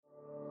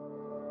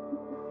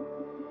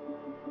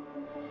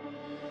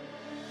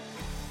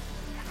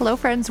Hello,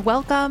 friends.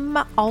 Welcome.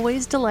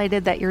 Always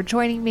delighted that you're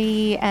joining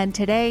me. And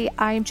today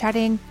I'm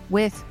chatting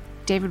with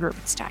David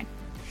Rubenstein.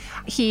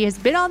 He has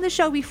been on the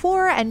show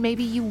before, and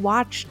maybe you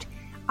watched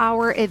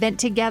our event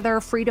together,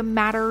 Freedom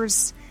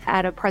Matters,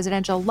 at a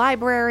presidential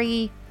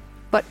library.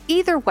 But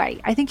either way,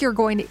 I think you're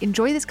going to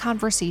enjoy this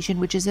conversation,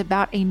 which is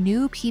about a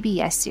new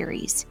PBS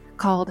series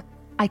called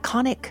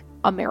Iconic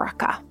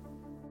America.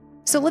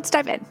 So let's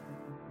dive in.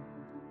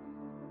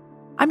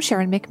 I'm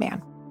Sharon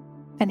McMahon,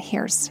 and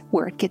here's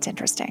where it gets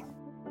interesting.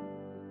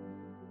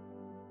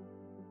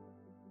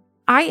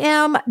 I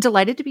am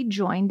delighted to be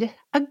joined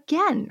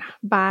again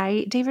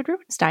by David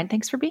Rubenstein.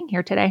 Thanks for being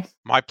here today.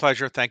 My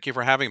pleasure. Thank you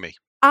for having me.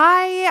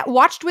 I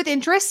watched with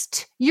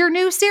interest your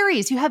new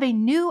series. You have a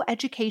new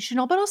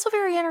educational, but also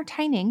very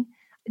entertaining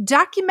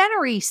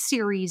documentary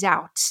series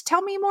out.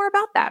 Tell me more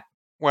about that.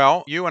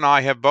 Well, you and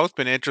I have both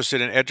been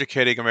interested in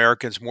educating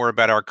Americans more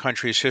about our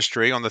country's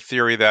history on the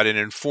theory that an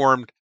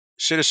informed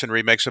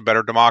citizenry makes a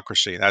better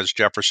democracy, as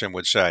Jefferson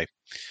would say.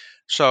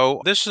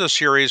 So this is a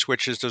series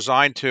which is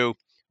designed to,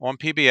 on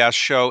PBS,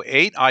 show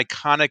 8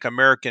 iconic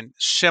American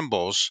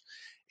symbols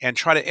and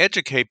try to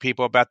educate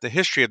people about the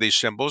history of these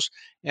symbols,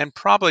 and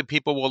probably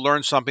people will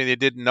learn something they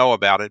didn't know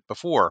about it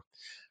before.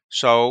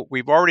 So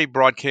we've already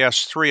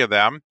broadcast 3 of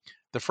them.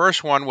 The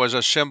first one was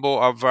a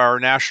symbol of our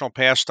national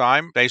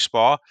pastime,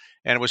 baseball,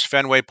 and it was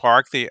Fenway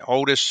Park, the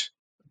oldest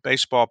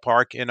baseball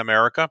park in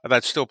America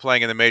that's still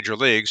playing in the major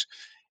leagues.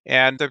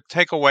 And the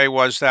takeaway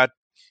was that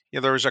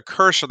there was a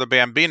curse of the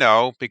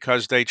Bambino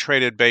because they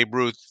traded Babe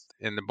Ruth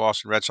in the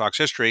Boston Red Sox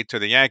history to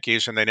the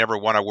Yankees, and they never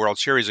won a World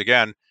Series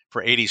again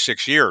for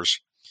 86 years.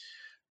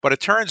 But it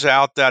turns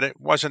out that it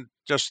wasn't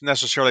just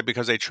necessarily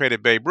because they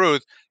traded Babe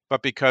Ruth,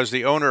 but because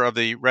the owner of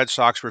the Red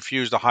Sox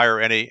refused to hire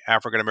any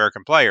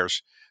African-American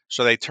players.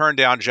 So they turned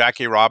down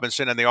Jackie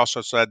Robinson, and they also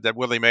said that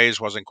Willie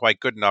Mays wasn't quite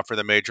good enough for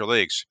the major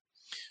leagues.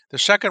 The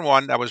second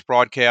one that was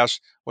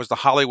broadcast was the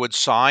Hollywood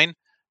sign,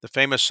 the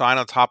famous sign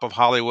on top of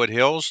Hollywood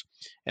Hills,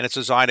 and it's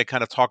designed to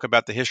kind of talk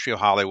about the history of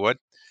Hollywood.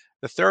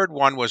 The third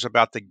one was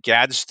about the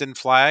Gadsden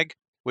flag,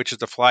 which is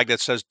the flag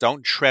that says,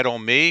 "Don't tread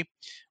on me,"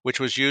 which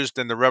was used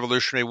in the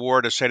Revolutionary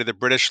War to say to the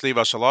British, "Leave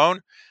us alone."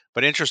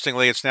 But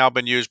interestingly, it's now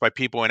been used by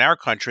people in our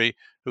country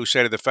who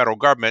say to the federal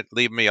government,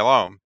 "Leave me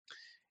alone."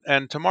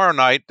 And tomorrow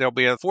night, there'll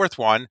be a fourth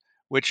one,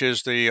 which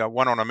is the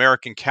one on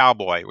American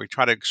Cowboy. We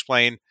try to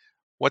explain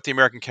what the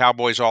American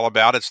Cowboy is all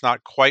about. It's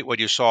not quite what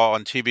you saw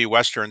on TV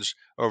Westerns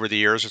over the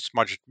years. It's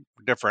much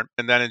different.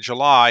 And then in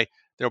July,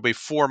 there'll be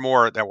 4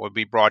 more that will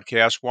be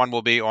broadcast. One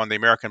will be on the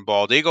American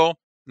bald eagle,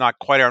 not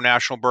quite our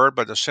national bird,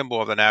 but a symbol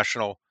of the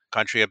national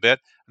country a bit.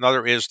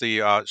 Another is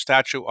the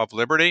Statue of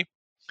Liberty,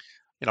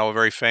 a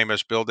very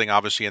famous building,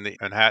 obviously, in the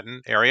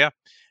Manhattan area.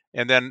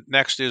 And then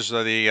next is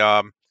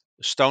the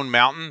Stone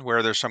Mountain,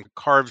 where there's some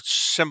carved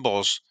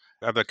symbols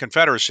of the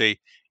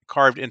Confederacy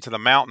carved into the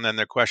mountain, and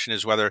the question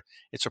is whether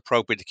it's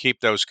appropriate to keep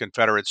those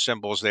Confederate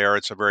symbols there.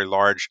 It's a very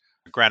large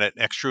granite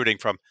extruding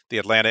from the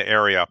Atlanta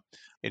area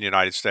in the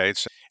United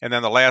States. And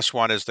then the last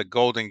one is the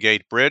Golden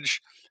Gate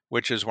Bridge,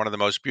 which is one of the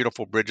most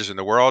beautiful bridges in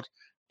the world,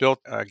 built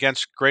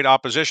against great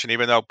opposition.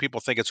 Even though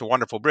people think it's a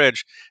wonderful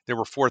bridge, there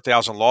were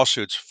 4,000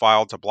 lawsuits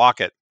filed to block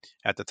it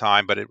at the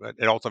time, but it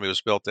ultimately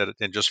was built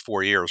in just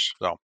 4 years.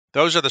 So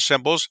those are the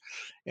symbols,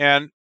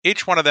 and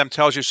each one of them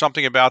tells you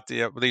something about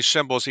these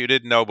symbols that you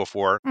didn't know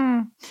before.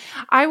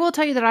 I will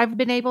tell you that I've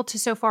been able to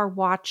so far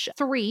watch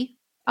 3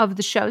 of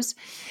the shows.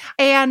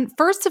 And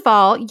first of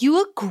all, you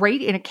look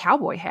great in a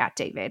cowboy hat,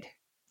 David.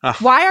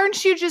 Why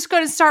aren't you just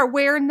going to start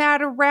wearing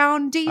that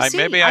around DC?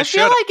 Maybe I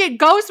feel like it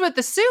goes with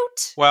the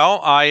suit. Well,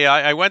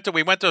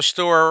 we went to a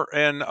store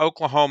in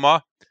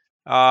Oklahoma,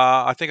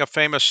 I think a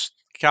famous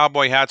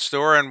cowboy hat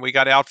store, and we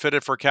got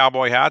outfitted for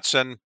cowboy hats,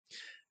 and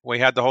we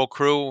had the whole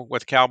crew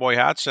with cowboy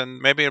hats, and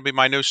maybe it'll be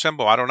my new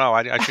symbol. I don't know.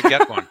 I should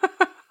get one.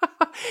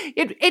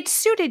 It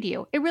suited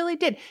you. It really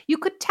did. You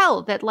could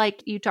tell that,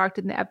 like you talked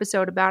in the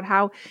episode about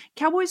how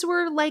cowboys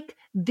were like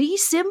the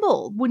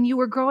symbol when you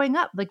were growing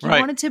up. Like you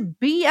wanted to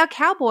be a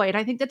cowboy. And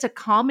I think that's a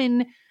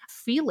common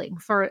feeling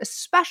for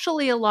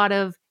especially a lot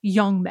of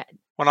young men.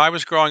 When I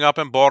was growing up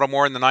in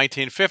Baltimore in the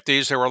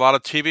 1950s, there were a lot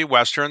of TV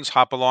Westerns,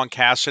 Hopalong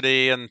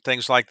Cassidy and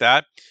things like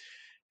that.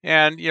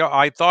 And,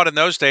 I thought in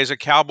those days that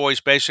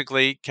cowboys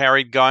basically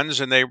carried guns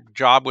and their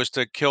job was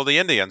to kill the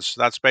Indians.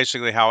 That's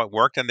basically how it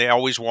worked, and they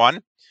always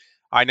won.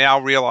 I now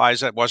realize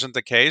that wasn't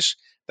the case,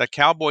 that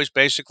cowboys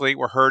basically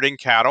were herding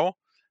cattle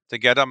to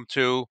get them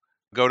to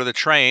go to the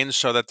trains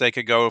so that they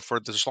could go for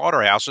the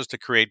slaughterhouses to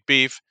create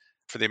beef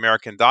for the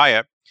American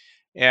diet.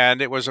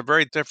 And it was a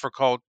very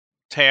difficult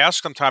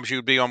task. Sometimes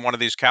you'd be on one of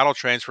these cattle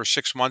trains for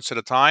 6 months at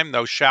a time,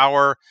 no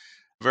shower,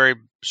 very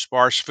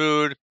sparse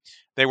food.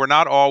 They were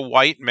not all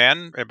white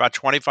men. About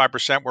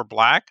 25% were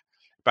black.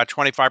 About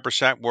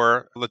 25%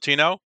 were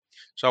Latino.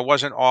 So it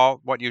wasn't all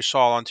what you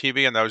saw on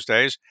TV in those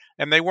days.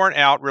 And they weren't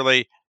out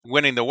really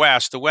winning the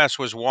West. The West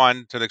was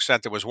won, to the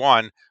extent it was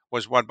won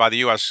by the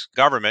U.S.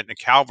 government and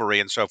cavalry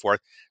and so forth.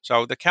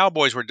 So the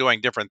cowboys were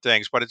doing different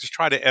things, but it's just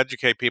trying to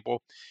educate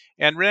people.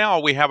 And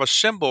now we have a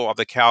symbol of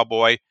the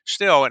cowboy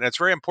still, and it's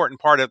a very important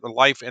part of the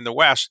life in the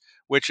West,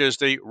 which is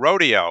the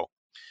rodeo.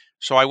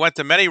 So I went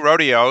to many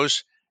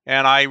rodeos,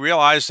 and I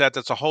realized that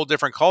it's a whole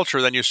different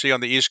culture than you see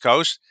on the East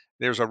Coast.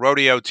 There's a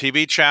rodeo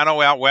TV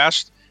channel out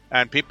west,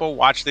 and people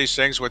watch these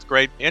things with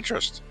great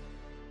interest.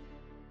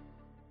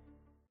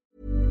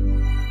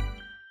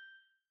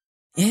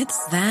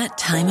 It's that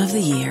time of the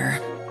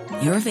year.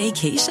 Your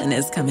vacation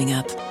is coming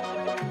up.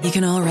 You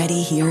can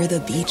already hear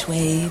the beach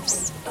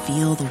waves,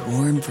 feel the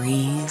warm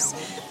breeze,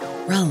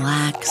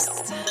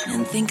 relax,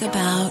 and think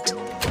about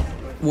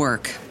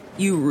work.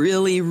 You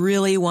really,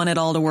 really want it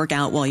all to work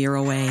out while you're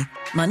away.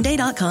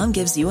 Monday.com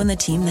gives you and the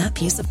team that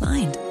peace of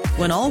mind.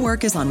 When all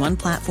work is on one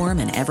platform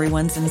and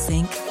everyone's in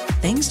sync,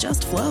 things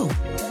just flow.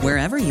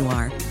 Wherever you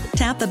are,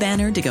 tap the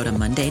banner to go to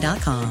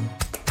Monday.com.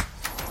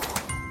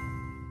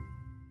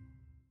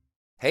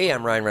 Hey,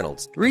 I'm Ryan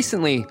Reynolds.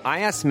 Recently,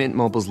 I asked Mint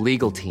Mobile's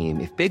legal team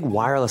if big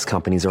wireless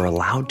companies are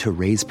allowed to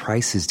raise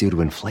prices due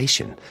to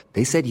inflation.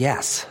 They said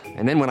yes.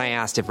 And then when I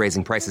asked if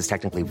raising prices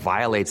technically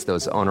violates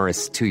those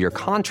onerous two-year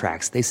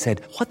contracts, they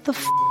said, "What the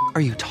f***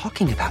 are you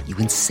talking about, you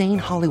insane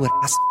Hollywood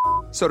ass?"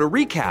 So to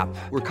recap,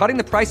 we're cutting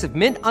the price of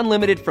Mint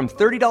Unlimited from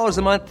 $30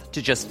 a month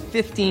to just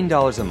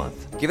 $15 a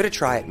month. Give it a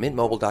try at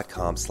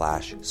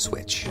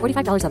mintmobile.com/switch.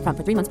 $45 up front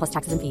for 3 months plus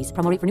taxes and fees.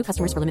 Promo rate for new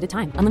customers for limited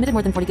time. Unlimited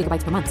more than 40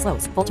 gigabytes per month.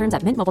 Slows full terms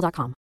at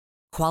mintmobile.com.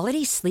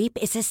 Quality sleep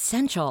is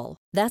essential.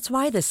 That's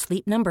why the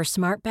Sleep Number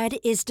Smart Bed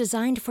is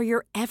designed for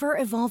your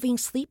ever-evolving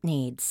sleep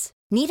needs.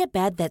 Need a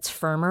bed that's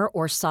firmer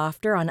or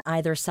softer on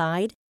either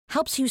side?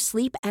 Helps you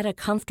sleep at a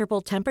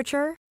comfortable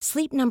temperature?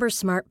 Sleep Number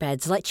Smart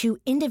Beds let you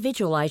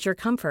individualize your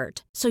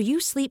comfort, so you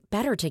sleep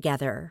better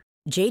together.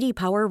 J.D.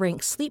 Power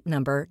ranks Sleep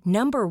Number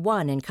number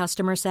 1 in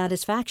customer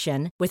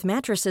satisfaction with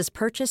mattresses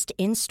purchased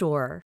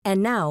in-store.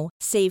 And now,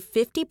 save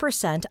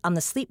 50% on the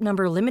Sleep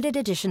Number Limited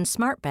Edition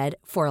Smart Bed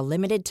for a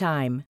limited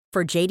time.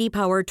 For J.D.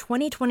 Power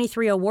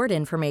 2023 award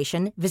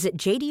information, visit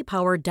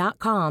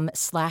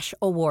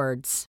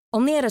jdpower.com/awards.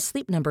 Only at a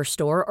Sleep Number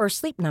store or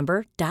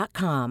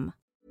sleepnumber.com.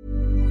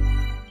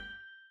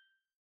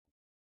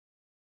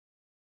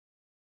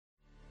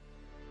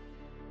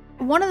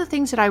 One of the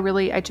things that I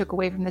took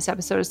away from this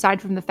episode,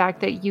 aside from the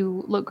fact that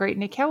you look great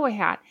in a cowboy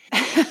hat,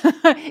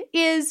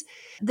 is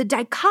the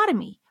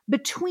dichotomy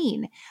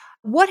between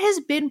what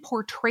has been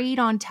portrayed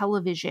on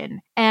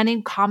television and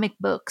in comic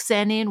books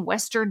and in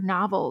Western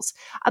novels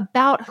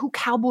about who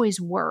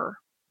cowboys were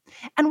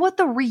and what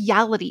the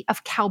reality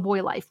of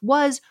cowboy life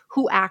was,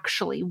 who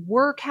actually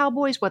were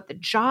cowboys, what the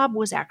job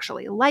was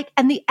actually like,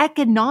 and the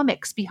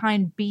economics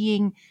behind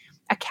being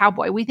a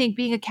cowboy. We think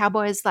being a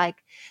cowboy is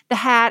like the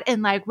hat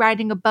and like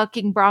riding a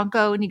bucking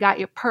bronco and you got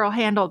your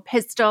pearl-handled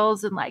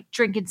pistols and like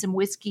drinking some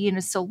whiskey in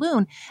a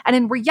saloon. And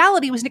in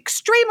reality, it was an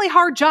extremely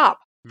hard job.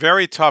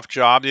 Very tough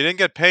job. You didn't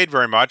get paid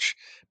very much.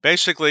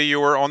 Basically, you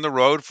were on the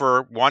road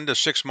for 1 to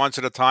 6 months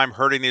at a time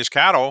herding these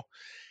cattle,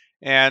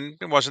 and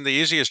it wasn't the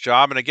easiest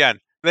job. And again,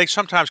 they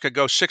sometimes could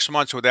go 6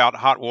 months without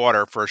hot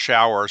water for a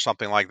shower or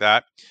something like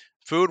that.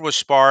 Food was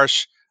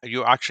sparse.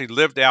 You actually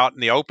lived out in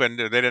the open.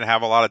 They didn't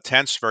have a lot of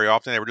tents very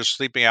often. They were just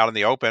sleeping out in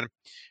the open.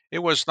 It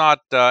was not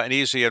an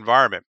easy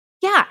environment.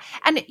 Yeah.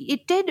 And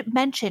it did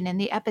mention in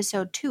the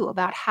episode too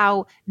about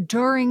how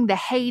during the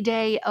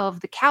heyday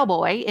of the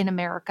cowboy in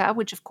America,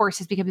 which of course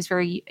has become this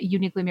very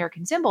uniquely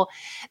American symbol,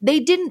 they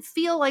didn't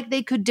feel like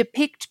they could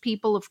depict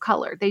people of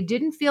color. They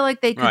didn't feel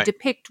like they could Right.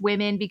 depict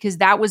women because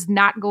that was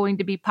not going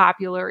to be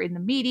popular in the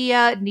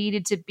media. It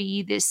needed to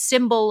be this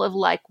symbol of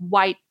like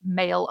white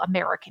male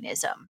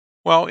Americanism.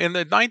 Well, in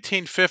the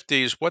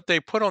 1950s, what they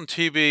put on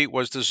TV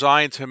was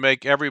designed to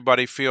make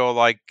everybody feel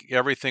like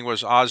everything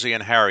was Ozzie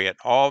and Harriet.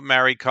 All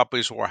married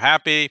couples were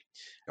happy.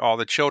 All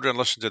the children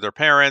listened to their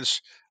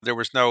parents. There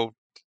was no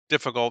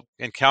difficult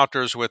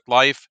encounters with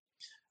life.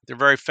 They're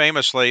very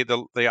famously,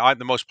 the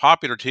most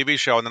popular TV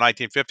show in the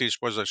 1950s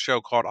was a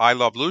show called I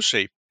Love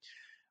Lucy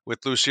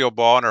with Lucille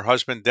Ball and her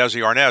husband,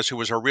 Desi Arnaz, who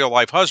was her real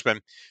life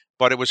husband,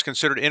 but it was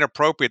considered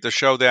inappropriate to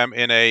show them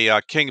in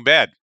a king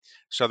bed.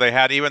 So they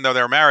had, even though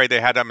they were married, they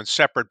had them in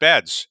separate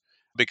beds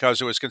because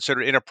it was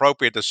considered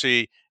inappropriate to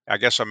see, I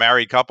guess, a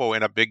married couple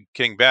in a big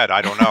king bed.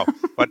 I don't know.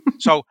 But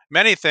so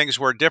many things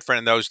were different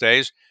in those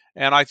days.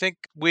 And I think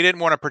we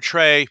didn't want to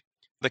portray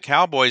the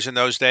cowboys in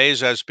those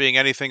days as being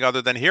anything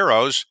other than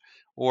heroes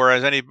or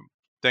as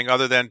anything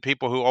other than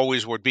people who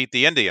always would beat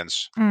the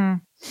Indians.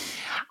 Mm.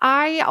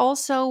 I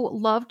also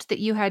loved that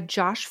you had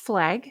Josh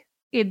Flagg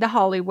in the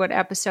Hollywood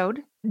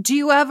episode. Do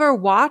you ever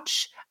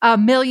watch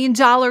 $1 Million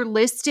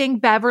Listing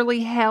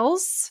Beverly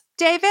Hills,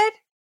 David?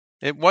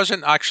 It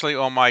wasn't actually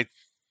on my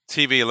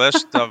TV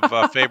list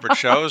of favorite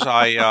shows.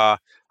 I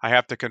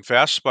have to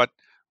confess, but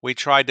we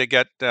tried to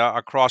get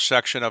a cross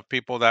section of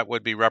people that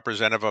would be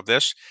representative of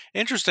this.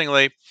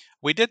 Interestingly,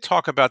 we did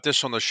talk about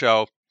this on the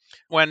show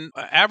when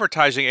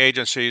advertising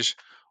agencies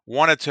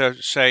wanted to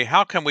say,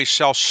 how can we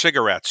sell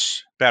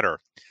cigarettes better?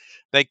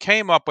 They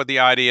came up with the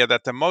idea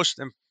that the most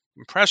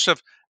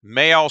impressive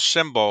male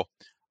symbol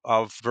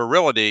of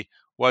virility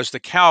was the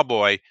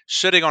cowboy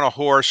sitting on a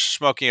horse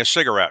smoking a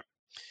cigarette.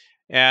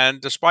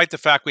 And despite the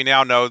fact we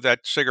now know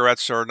that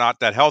cigarettes are not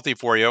that healthy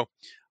for you,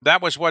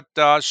 that was what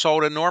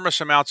sold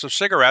enormous amounts of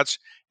cigarettes.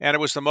 And it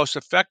was the most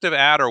effective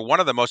ad, or one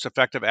of the most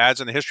effective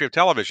ads in the history of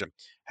television,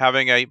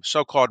 having a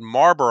so called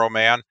Marlboro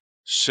man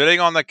sitting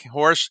on the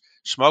horse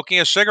smoking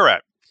a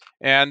cigarette.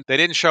 And they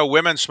didn't show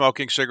women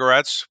smoking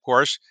cigarettes, of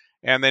course,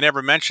 and they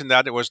never mentioned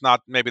that it was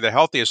not maybe the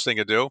healthiest thing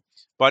to do.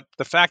 But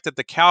the fact that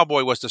the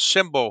cowboy was the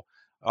symbol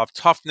of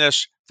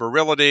toughness,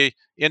 virility,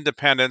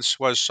 independence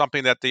was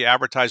something that the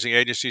advertising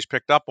agencies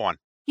picked up on.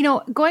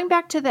 Going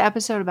back to the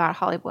episode about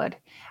Hollywood,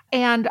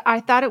 and I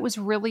thought it was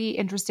really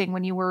interesting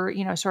when you were,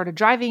 sort of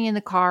driving in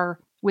the car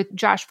with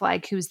Josh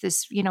Flagg, who's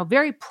this,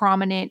 very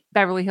prominent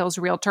Beverly Hills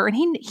realtor, and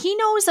he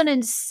knows an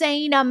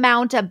insane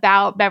amount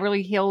about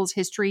Beverly Hills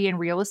history and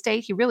real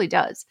estate. He really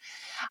does.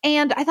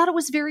 And I thought it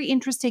was very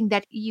interesting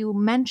that you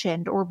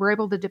mentioned or were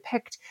able to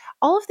depict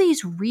all of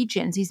these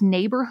regions, these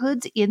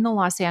neighborhoods in the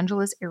Los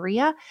Angeles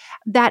area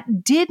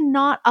that did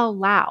not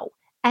allow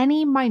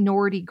any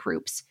minority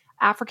groups,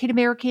 African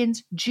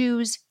Americans,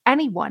 Jews,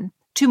 anyone,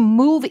 to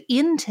move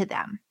into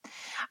them.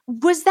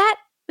 Was that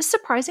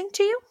surprising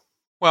to you?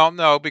 Well,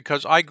 no,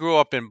 because I grew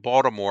up in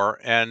Baltimore,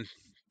 and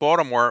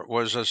Baltimore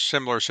was a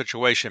similar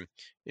situation.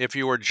 If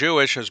you were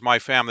Jewish, as my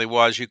family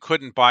was, you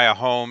couldn't buy a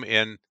home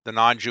in the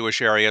non Jewish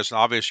areas. And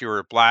obviously, you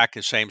were black,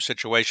 the same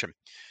situation.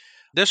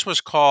 This was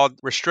called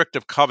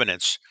restrictive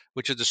covenants,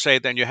 which is to say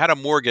that you had a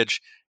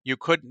mortgage, you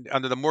couldn't,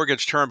 under the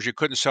mortgage terms, you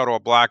couldn't sell to a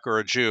black or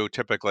a Jew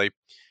typically.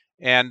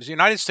 And the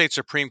United States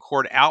Supreme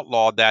Court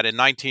outlawed that in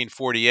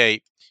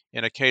 1948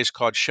 in a case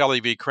called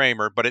Shelley v.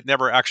 Kramer, but it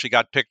never actually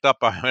got picked up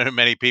by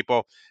many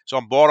people. So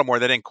in Baltimore,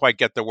 they didn't quite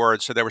get the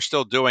word, so they were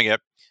still doing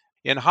it.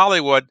 In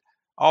Hollywood,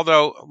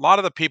 although a lot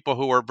of the people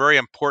who were very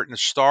important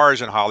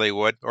stars in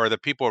Hollywood, or the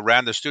people who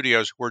ran the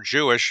studios, were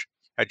Jewish,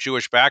 had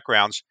Jewish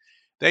backgrounds,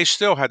 they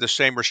still had the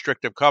same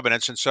restrictive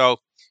covenants. And so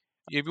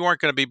you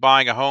weren't going to be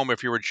buying a home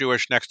if you were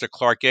Jewish next to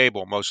Clark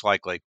Gable, most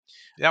likely.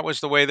 That was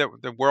the way that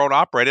the world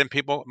operated, and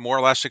people more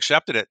or less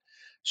accepted it.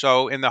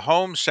 So, in the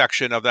home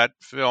section of that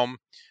film,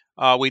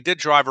 we did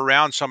drive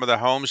around some of the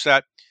homes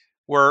that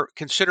were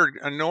considered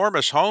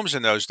enormous homes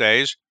in those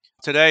days.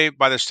 Today,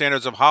 by the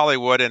standards of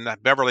Hollywood and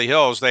Beverly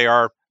Hills, they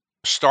are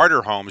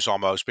starter homes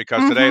almost,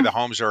 because today Mm-hmm. the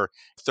homes are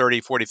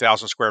 30,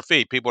 40,000 square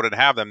feet. People didn't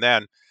have them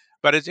then.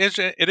 But it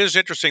is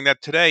interesting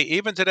that today,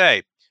 even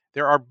today,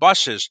 there are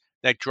buses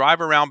that drive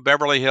around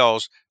Beverly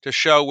Hills to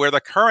show where the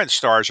current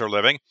stars are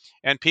living,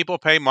 and people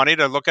pay money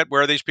to look at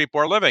where these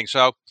people are living.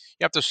 So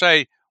you have to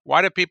say,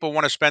 why do people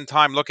want to spend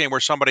time looking where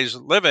somebody's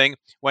living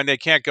when they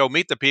can't go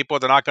meet the people?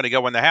 They're not going to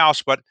go in the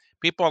house, but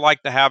people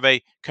like to have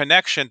a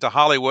connection to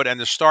Hollywood and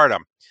to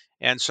stardom.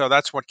 And so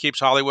that's what keeps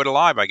Hollywood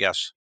alive, I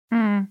guess.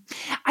 Mm.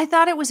 I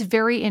thought it was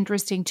very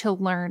interesting to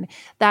learn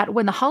that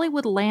when the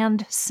Hollywood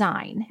Land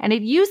sign, and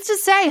it used to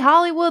say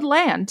Hollywood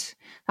Land,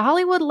 the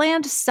Hollywood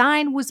Land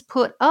sign was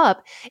put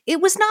up, it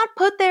was not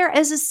put there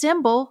as a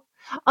symbol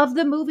of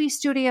the movie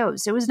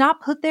studios. It was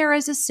not put there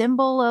as a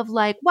symbol of,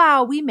 like,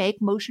 wow, we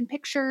make motion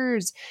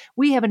pictures.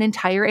 We have an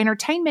entire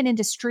entertainment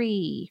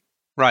industry.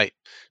 Right.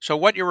 So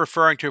what you're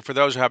referring to, for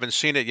those who haven't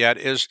seen it yet,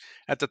 is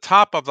at the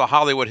top of the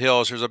Hollywood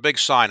Hills, there's a big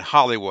sign,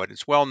 Hollywood.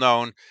 It's well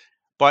known.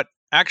 But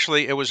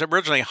actually, it was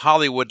originally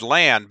Hollywood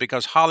Land,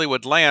 because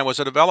Hollywood Land was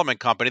a development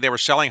company. They were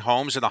selling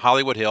homes in the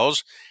Hollywood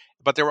Hills,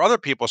 but there were other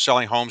people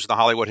selling homes in the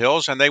Hollywood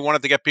Hills, and they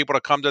wanted to get people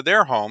to come to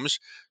their homes.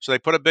 So they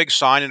put a big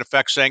sign, in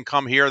effect, saying,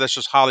 "Come here, this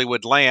is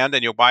Hollywood Land,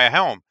 and you'll buy a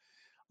home."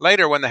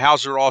 Later, when the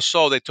houses were all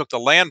sold, they took the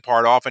land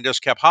part off and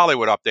just kept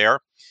Hollywood up there.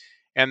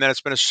 And then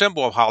it's been a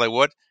symbol of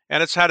Hollywood,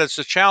 and it's had its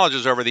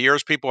challenges over the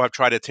years. People have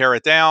tried to tear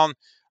it down.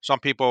 Some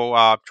people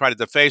try to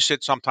deface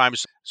it.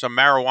 Sometimes some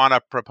marijuana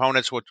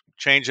proponents would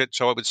change it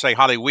so it would say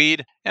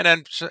Hollyweed. And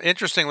then,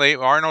 interestingly,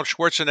 Arnold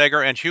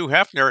Schwarzenegger and Hugh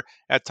Hefner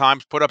at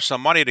times put up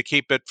some money to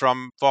keep it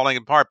from falling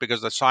apart because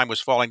the sign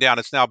was falling down.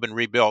 It's now been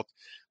rebuilt.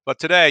 But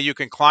today, you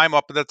can climb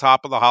up to the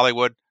top of the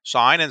Hollywood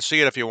sign and see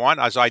it if you want,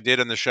 as I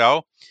did in the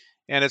show.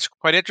 And it's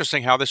quite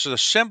interesting how this is a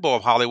symbol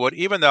of Hollywood,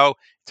 even though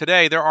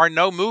today there are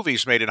no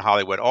movies made in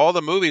Hollywood. All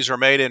the movies are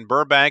made in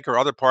Burbank or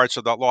other parts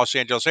of the Los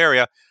Angeles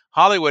area.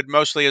 Hollywood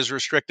mostly is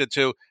restricted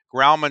to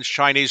Grauman's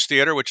Chinese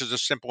Theater, which is a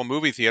simple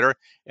movie theater,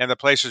 and the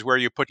places where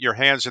you put your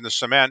hands in the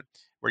cement,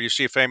 where you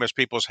see famous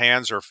people's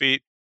hands or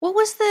feet. What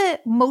was the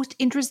most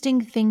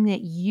interesting thing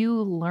that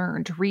you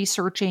learned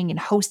researching and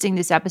hosting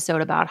this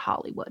episode about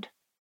Hollywood?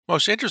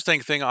 Most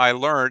interesting thing I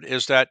learned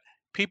is that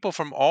people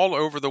from all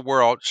over the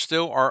world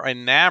still are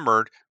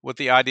enamored with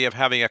the idea of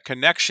having a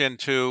connection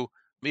to,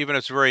 even if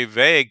it's a very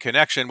vague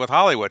connection, with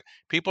Hollywood.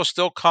 People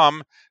still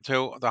come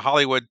to the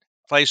Hollywood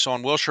place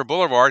on Wilshire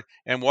Boulevard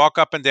and walk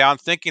up and down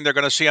thinking they're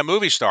going to see a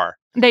movie star.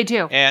 They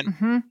do. And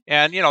Hmm.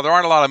 and there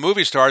aren't a lot of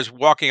movie stars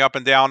walking up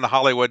and down the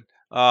Hollywood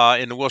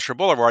in the Wilshire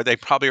Boulevard. They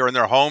probably are in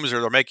their homes, or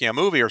they're making a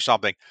movie or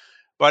something.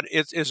 But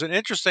it's an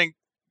interesting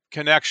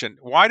connection.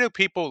 Why do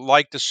people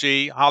like to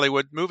see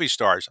Hollywood movie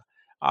stars?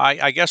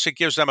 I guess it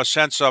gives them a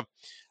sense of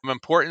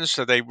importance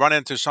that they run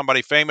into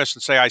somebody famous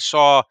and say, I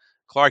saw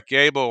Clark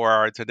Gable,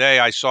 or today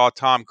I saw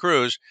Tom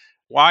Cruise.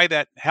 How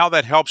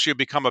that helps you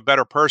become a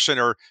better person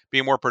or be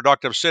a more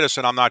productive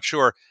citizen, I'm not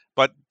sure.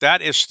 But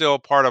that is still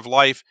part of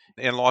life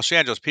in Los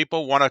Angeles.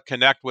 People want to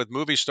connect with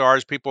movie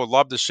stars. People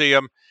love to see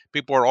them.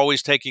 People are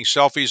always taking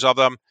selfies of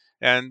them.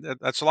 And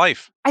that's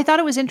life. I thought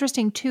it was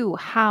interesting too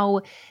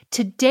how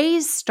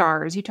today's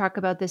stars, you talk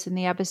about this in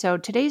the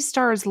episode, today's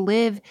stars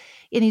live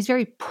in these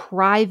very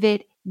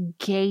private,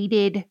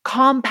 gated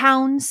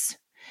compounds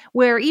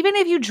where even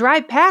if you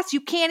drive past,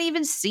 you can't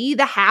even see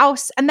the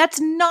house. And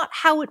that's not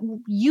how it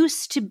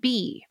used to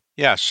be.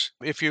 Yes.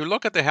 If you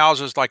look at the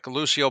houses like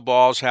Lucille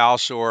Ball's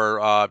house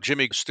or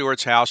Jimmy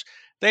Stewart's house,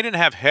 they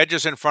didn't have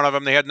hedges in front of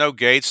them. They had no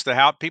gates.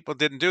 People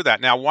didn't do that.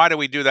 Now, why do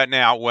we do that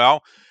now?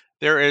 Well,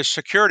 there is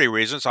security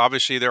reasons.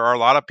 Obviously, there are a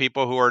lot of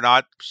people who are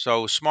not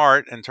so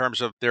smart in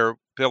terms of their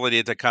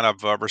ability to kind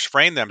of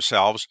restrain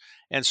themselves,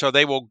 and so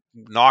they will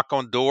knock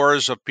on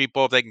doors of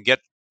people if they can get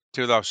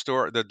to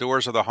the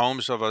doors of the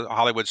homes of a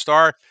Hollywood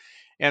star.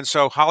 And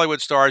so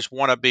Hollywood stars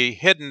want to be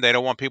hidden. They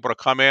don't want people to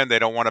come in. They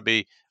don't want to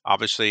be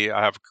obviously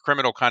have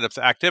criminal kind of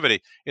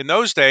activity. In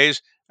those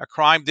days, a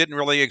crime didn't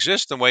really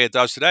exist the way it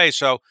does today.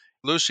 So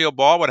Lucille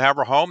Ball would have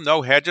her home,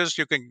 no hedges.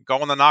 You can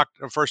go on the knock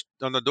first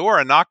on the door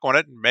and knock on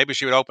it. Maybe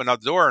she would open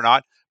up the door or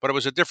not, but it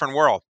was a different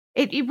world.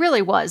 It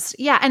really was.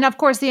 Yeah. And of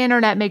course, the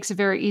internet makes it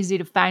very easy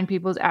to find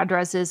people's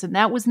addresses. And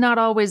that was not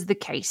always the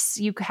case.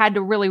 You had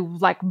to really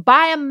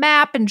buy a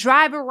map and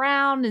drive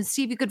around and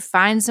see if you could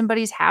find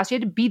somebody's house. You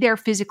had to be there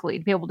physically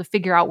to be able to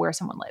figure out where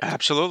someone lived.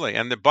 Absolutely.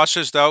 And the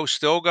buses, though,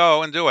 still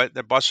go and do it.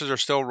 The buses are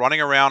still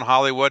running around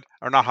Hollywood,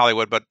 or not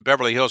Hollywood, but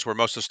Beverly Hills, where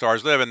most of the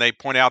stars live. And they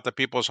point out the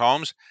people's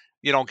homes.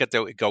 You don't get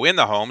to go in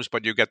the homes,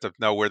 but you get to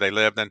know where they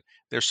lived. And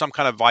there's some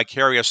kind of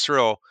vicarious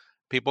thrill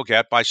people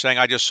get by saying,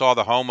 I just saw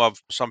the home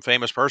of some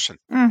famous person.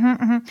 Mm-hmm,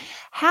 mm-hmm.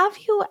 Have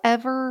you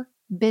ever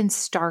been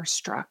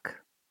starstruck?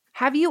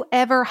 Have you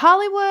ever,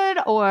 Hollywood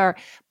or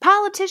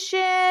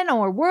politician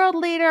or world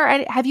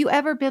leader, have you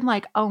ever been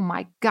like, oh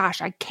my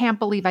gosh, I can't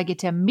believe I get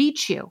to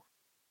meet you?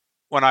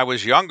 When I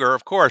was younger,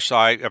 of course,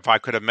 if I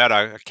could have met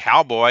a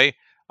cowboy,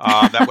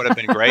 that would have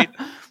been great.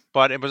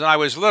 But it was when I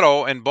was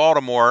little in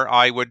Baltimore,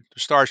 I would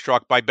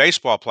starstruck by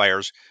baseball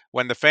players.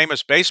 When the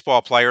famous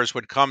baseball players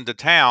would come to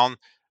town,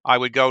 I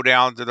would go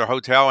down to their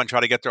hotel and try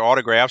to get their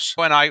autographs.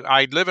 When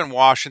I live in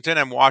Washington,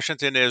 and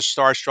Washington is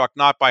starstruck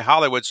not by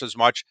Hollywoods as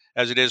much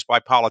as it is by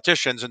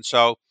politicians. And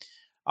so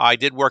I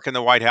did work in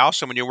the White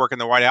House. And when you work in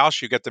the White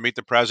House, you get to meet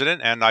the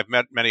president. And I've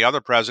met many other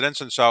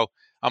presidents. And so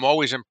I'm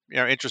always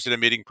interested in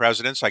meeting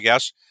presidents, I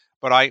guess.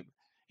 But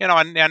and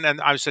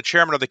I was the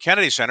chairman of the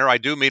Kennedy Center. I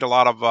do meet a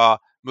lot of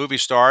movie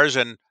stars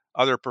and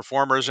other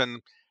performers.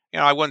 And,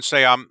 I wouldn't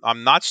say I'm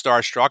not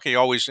starstruck. I'm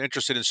always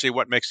interested in see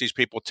what makes these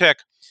people tick.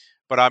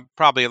 But I'm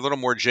probably a little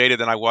more jaded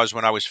than I was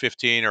when I was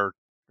 15 or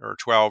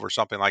 12 or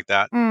something like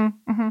that.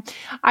 Mm-hmm.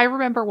 I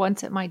remember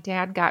once that my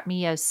dad got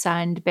me a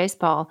signed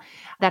baseball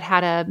that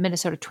had a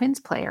Minnesota Twins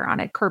player on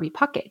it, Kirby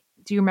Puckett.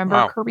 Do you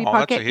remember Kirby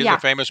Puckett? He's a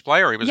famous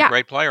player. He was a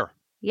great player.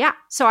 Yeah.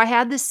 So I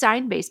had this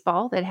signed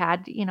baseball that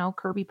had,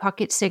 Kirby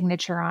Puckett's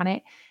signature on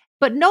it.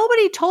 But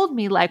nobody told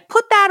me,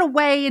 put that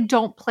away and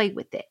don't play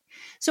with it.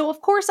 So,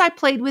 of course, I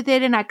played with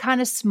it and I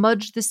kind of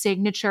smudged the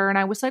signature. And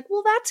I was like,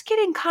 well, that's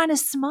getting kind of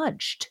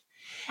smudged.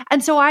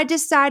 And so I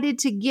decided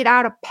to get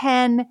out a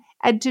pen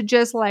and to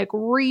just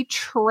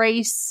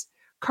retrace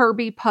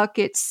Kirby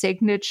Puckett's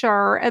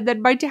signature. And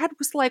then my dad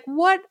was like,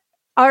 what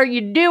are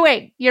you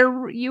doing? You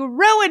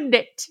ruined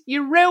it.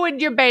 You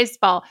ruined your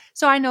baseball.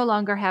 So I no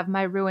longer have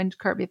my ruined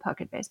Kirby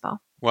Puckett baseball.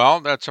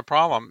 Well, that's a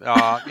problem.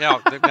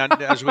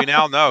 As we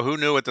now know, who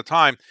knew at the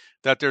time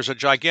that there's a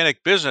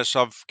gigantic business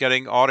of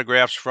getting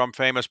autographs from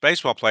famous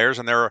baseball players,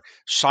 and there are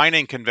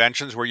signing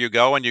conventions where you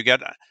go and you get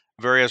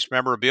various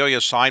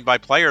memorabilia signed by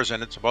players,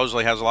 and it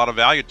supposedly has a lot of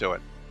value to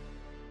it.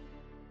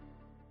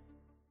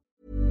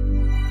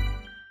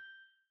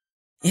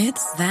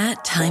 It's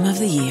that time of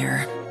the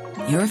year.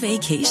 Your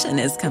vacation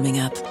is coming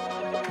up.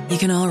 You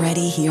can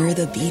already hear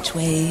the beach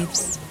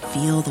waves,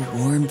 feel the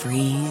warm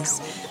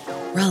breeze,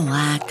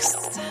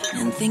 relax,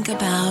 and think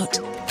about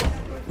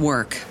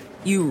work.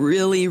 You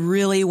really,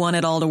 really want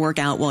it all to work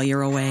out while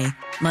you're away.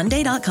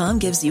 Monday.com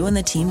gives you and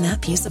the team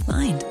that peace of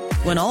mind.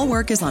 When all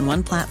work is on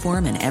one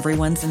platform and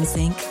everyone's in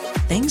sync,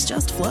 things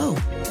just flow.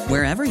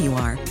 Wherever you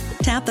are,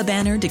 tap the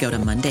banner to go to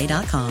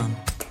Monday.com.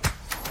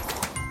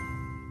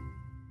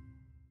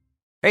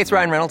 Hey, it's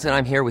Ryan Reynolds, and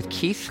I'm here with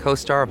Keith,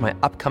 co-star of my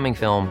upcoming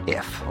film,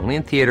 If, only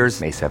in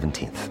theaters May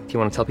 17th. Do you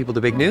want to tell people the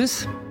big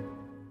news?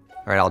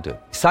 All right, I'll do it.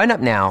 Sign up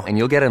now and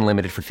you'll get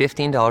unlimited for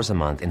 $15 a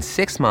month and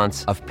 6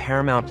 months of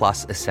Paramount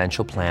Plus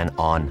Essential Plan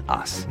on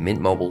us.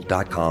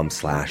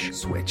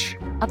 MintMobile.com/switch.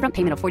 Upfront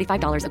payment of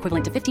 $45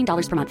 equivalent to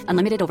 $15 per month.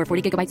 Unlimited over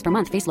 40 gigabytes per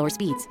month. Face lower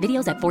speeds.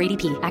 Videos at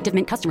 480p. Active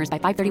Mint customers by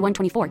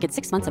 531.24 get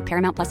 6 months of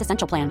Paramount Plus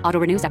Essential Plan.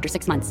 Auto renews after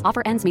 6 months.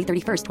 Offer ends May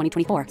 31st,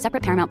 2024.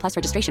 Separate Paramount Plus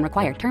registration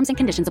required. Terms and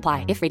conditions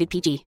apply if rated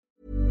PG.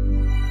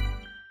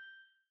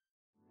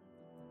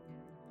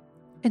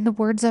 In the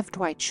words of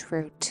Dwight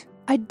Schrute,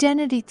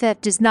 identity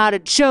theft is not a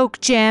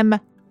joke, Jim.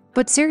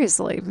 But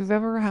seriously, if you've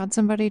ever had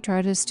somebody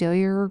try to steal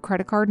your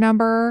credit card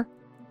number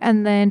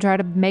and then try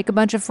to make a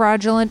bunch of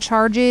fraudulent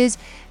charges,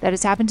 that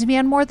has happened to me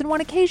on more than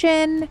one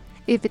occasion.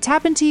 If it's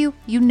happened to you,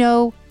 you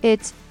know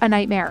it's a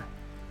nightmare.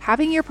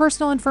 Having your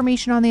personal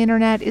information on the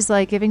internet is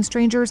like giving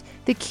strangers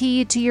the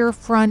key to your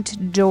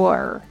front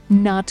door.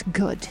 Not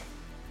good.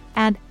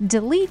 And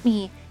Delete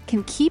Me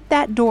can keep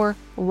that door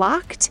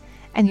locked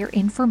and your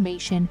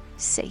information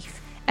safe.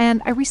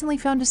 And I recently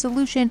found a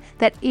solution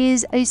that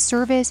is a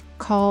service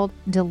called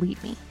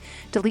Delete Me.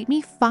 Delete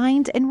Me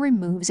finds and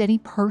removes any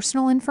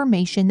personal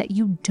information that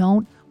you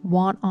don't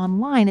want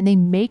online, and they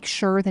make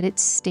sure that it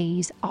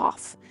stays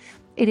off.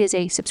 It is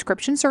a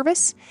subscription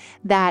service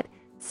that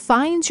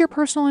finds your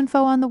personal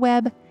info on the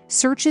web,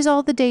 searches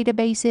all the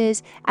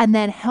databases, and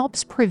then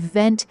helps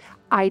prevent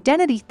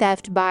identity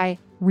theft by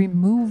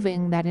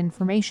removing that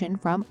information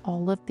from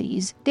all of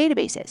these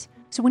databases.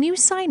 So when you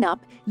sign up,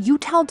 you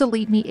tell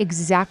Delete Me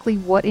exactly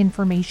what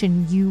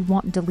information you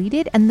want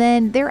deleted, and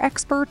then their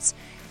experts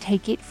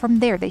take it from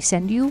there. They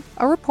send you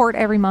a report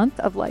every month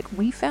of like,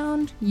 we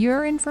found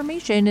your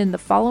information in the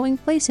following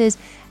places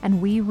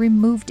and we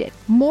removed it.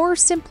 More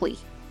simply,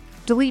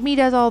 Delete Me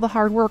does all the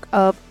hard work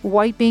of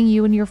wiping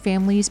you and your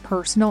family's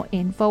personal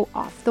info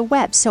off the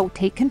web. So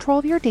take control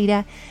of your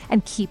data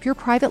and keep your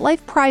private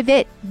life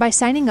private by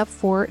signing up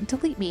for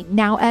Delete Me,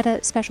 now at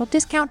a special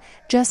discount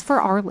just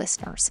for our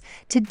listeners.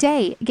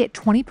 Today, get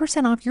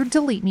 20% off your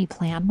Delete Me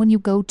plan when you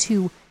go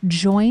to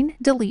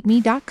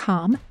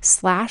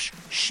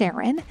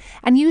joindeleteme.com/Sharon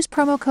and use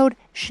promo code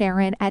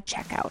Sharon at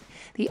checkout.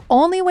 The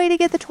only way to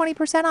get the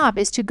 20% off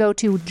is to go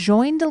to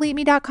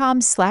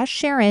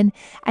joindeleteme.com/Sharon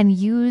and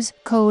use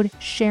code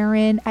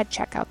Sharon at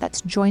checkout.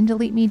 That's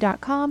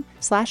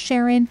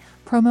joindeleteme.com/Sharon,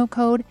 promo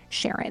code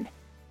Sharon.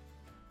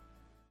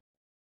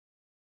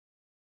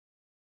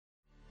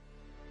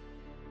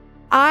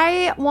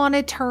 I want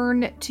to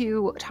turn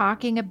to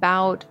talking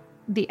about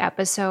the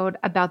episode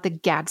about the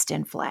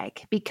Gadsden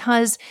flag,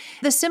 because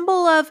the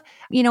symbol of,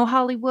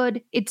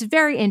 Hollywood, it's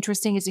very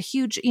interesting. It's a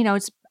huge,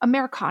 it's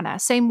Americana,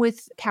 same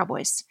with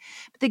cowboys.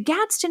 But the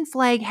Gadsden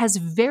flag has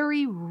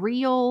very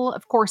real,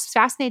 of course,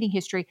 fascinating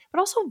history, but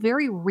also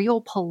very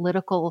real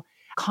political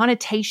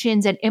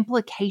connotations and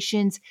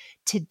implications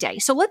today.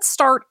 So let's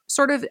start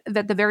sort of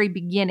at the very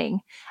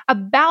beginning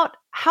about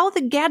how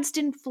the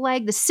Gadsden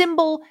flag, the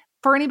symbol,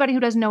 for anybody who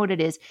doesn't know what it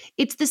is,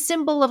 it's the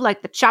symbol of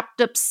like the chopped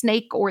up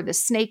snake or the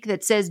snake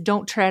that says,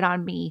 "Don't tread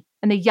on me,"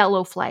 and the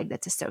yellow flag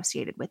that's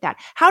associated with that.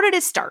 How did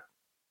it start?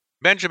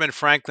 Benjamin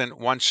Franklin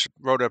once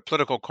wrote a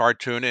political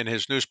cartoon in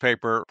his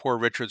newspaper, Poor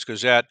Richard's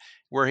Gazette,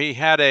 where he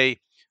had a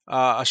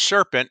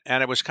serpent,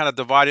 and it was kind of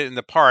divided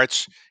into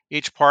parts.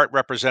 Each part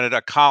represented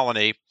a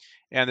colony,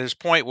 and his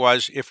point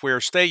was, if we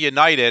stay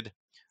united,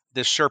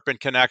 this serpent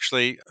can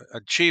actually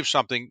achieve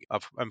something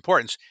of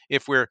importance.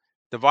 If we're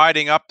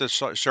dividing up the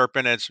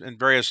serpent in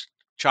various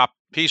chopped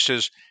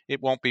pieces,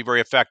 it won't be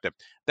very effective.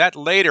 That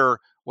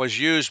later was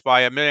used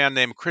by a man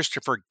named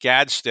Christopher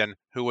Gadsden,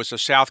 who was a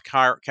South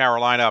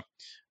Carolina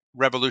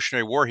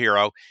Revolutionary War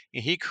hero.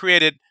 And he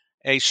created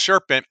a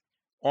serpent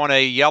on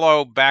a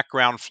yellow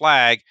background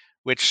flag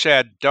which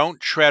said,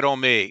 "Don't tread on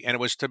me." And it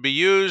was to be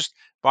used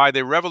by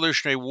the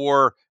Revolutionary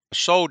War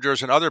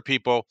soldiers and other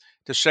people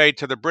to say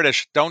to the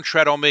British, "Don't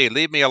tread on me,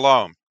 leave me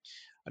alone."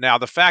 Now,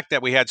 the fact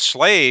that we had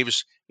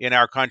slaves in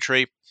our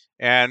country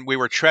and we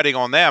were treading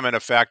on them, in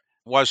effect,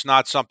 was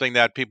not something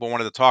that people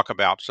wanted to talk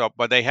about. So,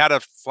 but they had a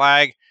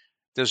flag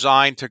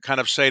designed to kind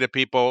of say to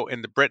people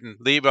in Britain,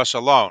 "Leave us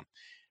alone."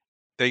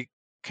 The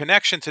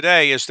connection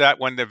today is that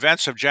when the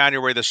events of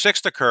January the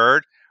 6th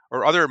occurred,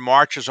 or other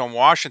marches on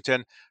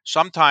Washington,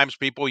 sometimes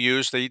people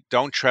use the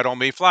 "Don't Tread on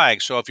Me"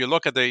 flag. So if you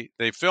look at the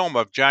film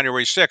of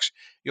January 6th,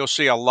 you'll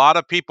see a lot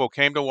of people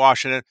came to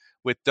Washington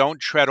with "Don't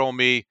Tread on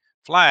Me"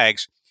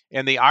 flags.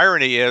 And the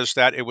irony is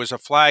that it was a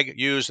flag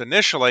used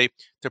initially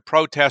to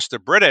protest the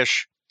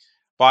British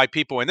by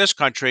people in this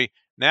country.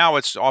 Now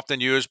it's often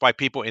used by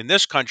people in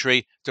this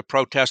country to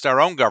protest our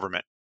own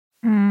government.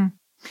 Mm.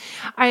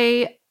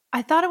 I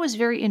thought it was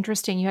very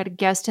interesting. You had a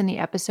guest in the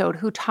episode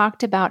who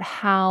talked about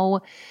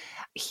how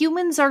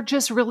humans are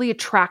just really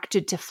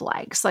attracted to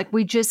flags. Like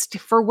we just,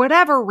 for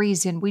whatever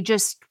reason, we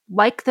just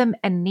like them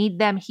and need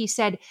them. He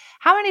said,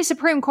 how many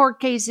Supreme Court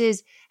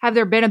cases have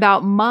there been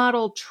about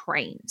model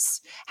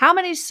trains? How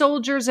many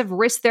soldiers have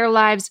risked their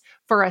lives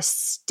for a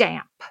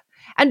stamp?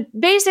 And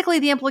basically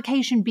the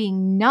implication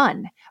being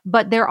none,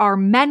 but there are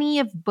many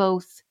of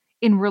both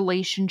in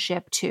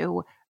relationship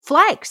to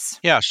flags.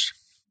 Yes.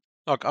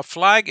 Look, a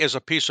flag is a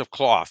piece of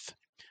cloth.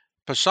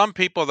 For some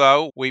people,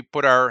 though, we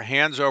put our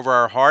hands over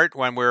our heart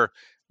when we're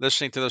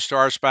listening to the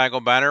Star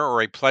Spangled Banner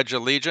or a Pledge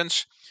of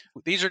Allegiance.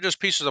 These are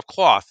just pieces of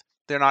cloth.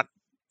 They're not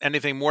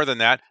anything more than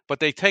that, but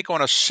they take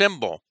on a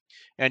symbol.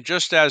 And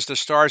just as the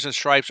Stars and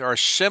Stripes are a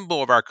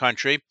symbol of our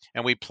country,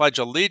 and we pledge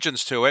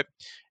allegiance to it,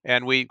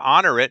 and we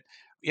honor it,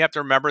 you have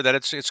to remember that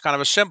it's kind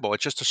of a symbol.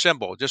 It's just a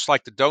symbol. Just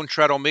like the "Don't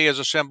Tread on Me" is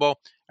a symbol,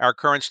 our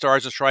current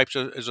Stars and Stripes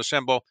is a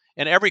symbol,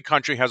 and every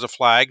country has a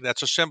flag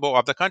that's a symbol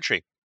of the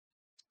country.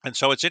 And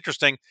so it's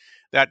interesting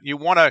that you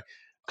want to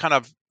kind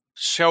of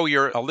show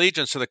your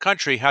allegiance to the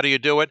country, how do you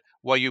do it?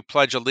 Well, you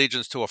pledge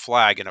allegiance to a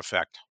flag, in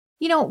effect.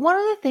 One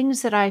of the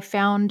things that I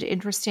found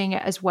interesting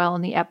as well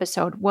in the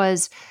episode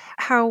was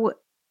how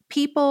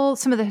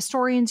some of the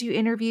historians you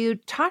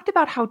interviewed, talked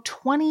about how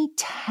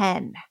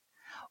 2010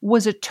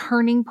 was a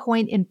turning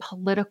point in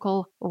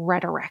political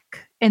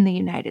rhetoric in the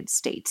United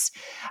States.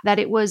 That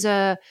it was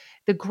the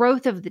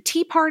growth of the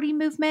Tea Party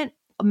movement,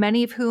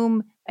 many of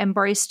whom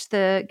embraced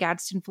the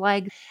Gadsden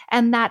flag,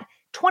 and that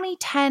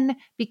 2010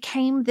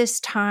 became this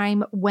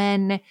time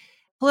when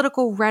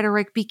political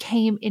rhetoric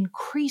became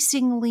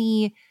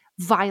increasingly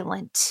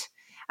violent.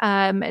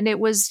 And it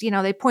was,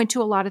 they point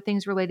to a lot of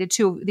things related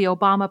to the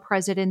Obama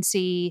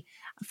presidency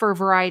for a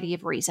variety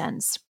of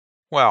reasons.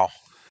 Well,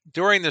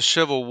 during the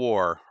Civil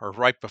War, or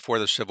right before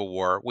the Civil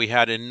War, we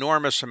had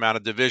enormous amount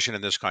of division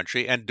in this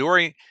country. And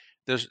during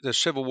the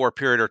Civil War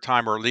period or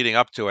time or leading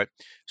up to it,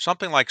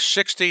 something like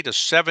 60 to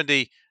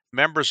 70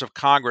 members of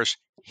Congress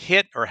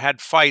hit or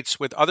had fights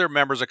with other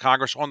members of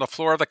Congress on the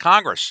floor of the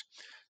Congress.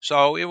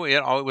 So it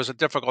was a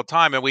difficult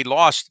time, and we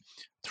lost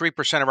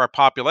 3% of our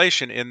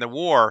population in the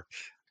war.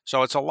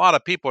 So it's a lot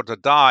of people to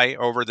die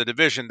over the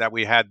division that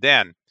we had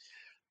then.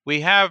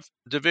 We have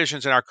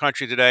divisions in our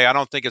country today. I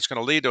don't think it's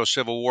going to lead to a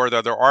civil war,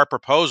 though there are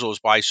proposals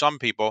by some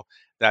people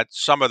that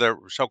some of the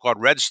so-called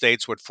red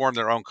states would form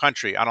their own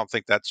country. I don't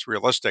think that's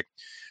realistic.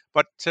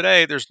 But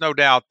today, there's no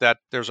doubt that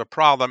there's a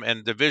problem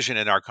and division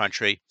in our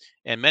country,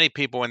 and many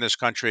people in this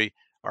country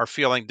are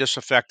feeling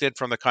disaffected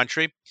from the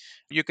country.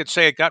 You could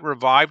say it got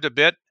revived a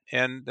bit,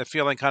 and the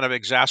feeling kind of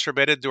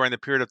exacerbated during the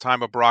period of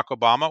time of Barack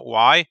Obama.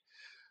 Why?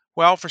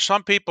 Well, for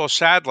some people,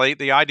 sadly,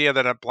 the idea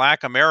that a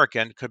Black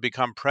American could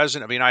become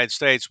president of the United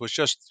States was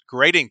just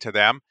grating to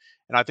them.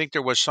 And I think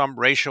there was some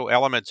racial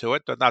element to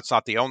it, but that's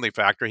not the only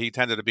factor. He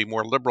tended to be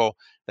more liberal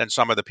than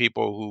some of the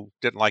people who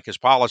didn't like his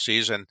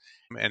policies, and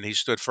he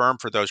stood firm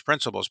for those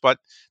principles. But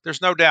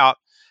there's no doubt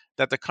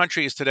that the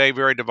country is today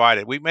very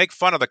divided. We make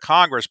fun of the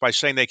Congress by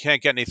saying they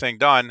can't get anything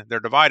done. They're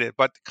divided,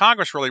 but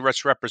Congress really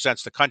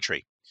represents the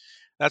country.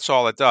 That's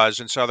all it does.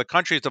 And so the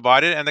country is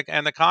divided,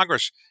 and the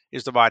Congress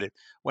is divided.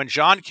 When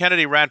John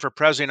Kennedy ran for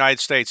president of the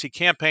United States, he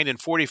campaigned in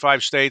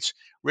 45 states.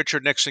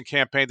 Richard Nixon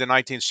campaigned in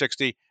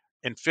 1960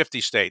 in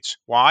 50 states.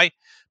 Why?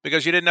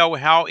 Because you didn't know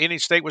how any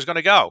state was going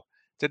to go.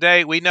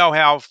 Today, we know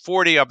how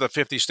 40 of the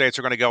 50 states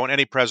are going to go in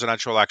any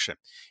presidential election.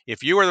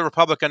 If you are the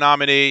Republican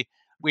nominee,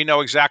 we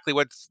know exactly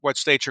what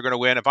states you're going to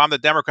win. If I'm the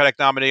Democratic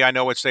nominee, I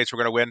know what states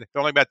we're going to win. There are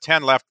only about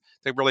 10 left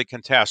to really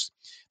contest.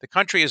 The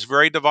country is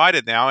very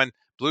divided now, and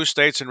blue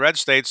states and red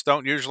states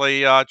don't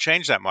usually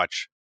change that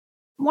much.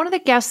 One of the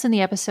guests in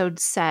the episode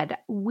said,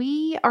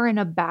 "We are in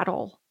a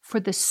battle for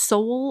the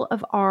soul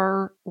of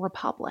our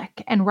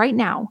republic. And right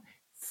now,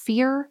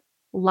 fear,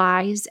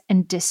 lies,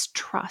 and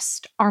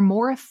distrust are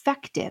more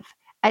effective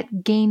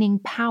at gaining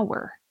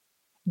power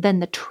than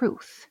the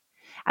truth.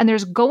 And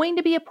there's going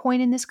to be a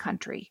point in this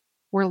country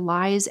where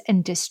lies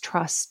and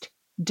distrust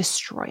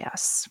destroy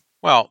us."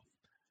 Well,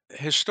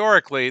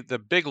 historically, the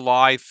big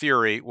lie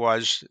theory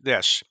was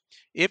this: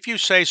 if you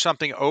say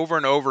something over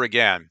and over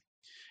again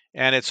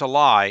and it's a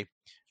lie,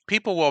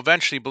 people will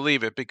eventually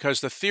believe it,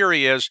 because the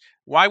theory is,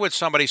 why would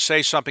somebody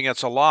say something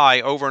that's a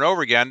lie over and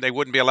over again? They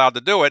wouldn't be allowed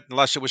to do it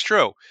unless it was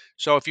true.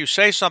 So if you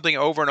say something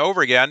over and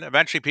over again,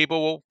 eventually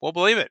people will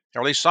believe it,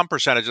 or at least some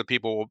percentage of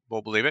people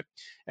will believe it.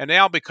 And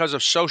now, because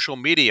of social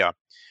media,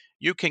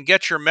 you can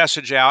get your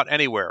message out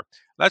anywhere.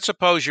 Let's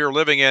suppose you're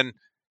living in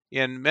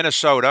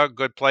Minnesota, a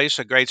good place,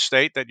 a great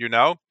state that you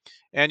know,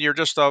 and you're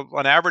just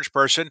an average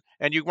person,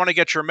 and you want to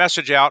get your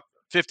message out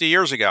 50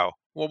 years ago.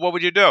 Well, what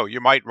would you do? You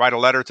might write a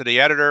letter to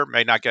the editor,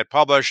 may not get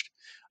published.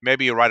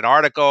 Maybe you write an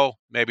article,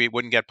 maybe it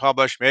wouldn't get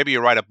published. Maybe you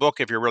write a book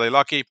if you're really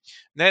lucky.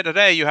 Then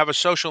today, you have a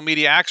social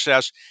media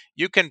access.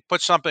 You can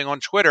put something on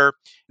Twitter,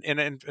 and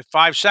in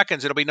 5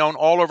 seconds, it'll be known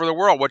all over the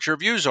world what your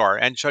views are.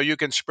 And so you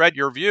can spread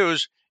your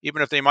views,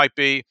 even if they might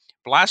be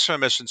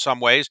blasphemous in some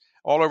ways,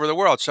 all over the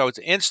world. So it's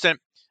instant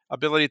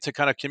ability to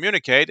kind of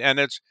communicate. And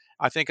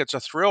I think it's a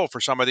thrill for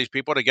some of these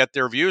people to get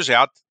their views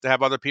out, to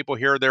have other people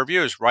hear their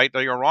views,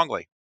 rightly or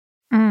wrongly.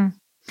 Mm.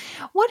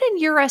 What, in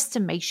your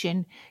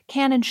estimation,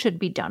 can and should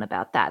be done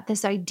about that?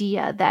 This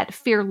idea that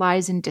fear,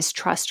 lies, and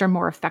distrust are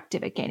more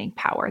effective at gaining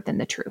power than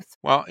the truth.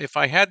 Well, if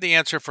I had the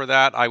answer for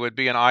that, I would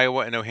be in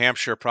Iowa and New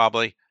Hampshire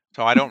probably.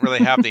 So I don't really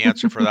have the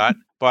answer for that.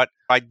 But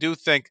I do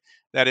think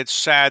that it's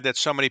sad that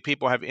so many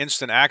people have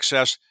instant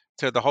access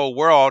to the whole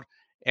world,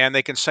 and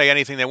they can say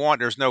anything they want.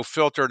 There's no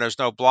filter, there's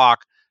no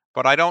block.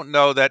 But I don't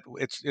know that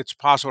it's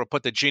possible to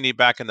put the genie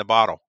back in the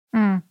bottle.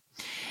 Mm.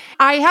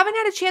 I haven't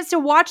had a chance to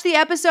watch the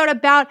episode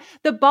about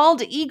the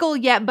bald eagle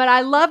yet, but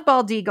I love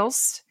bald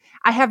eagles.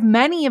 I have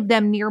many of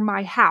them near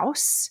my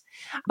house.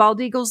 Bald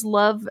eagles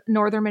love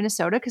northern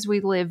Minnesota because we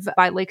live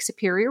by Lake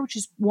Superior, which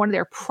is one of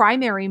their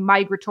primary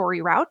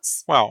migratory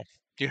routes. Well,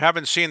 you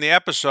haven't seen the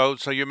episode,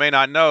 so you may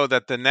not know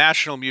that the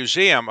National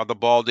Museum of the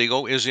Bald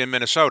Eagle is in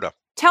Minnesota.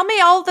 Tell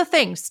me all the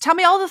things. Tell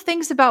me all the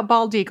things about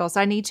bald eagles.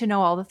 I need to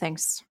know all the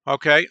things.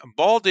 Okay,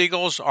 bald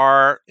eagles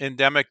are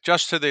endemic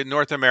just to the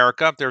North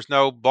America. There's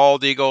no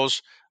bald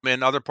eagles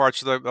in other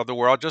parts of the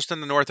world, just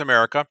in the North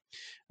America.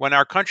 When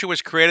our country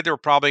was created, there were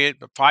probably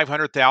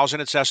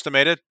 500,000, it's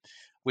estimated.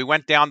 We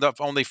went down to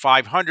only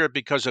 500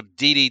 because of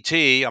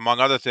DDT, among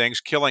other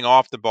things, killing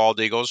off the bald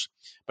eagles.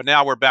 But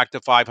now we're back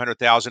to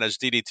 500,000 as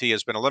DDT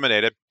has been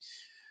eliminated.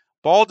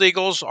 Bald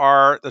eagles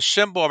are the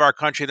symbol of our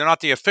country. They're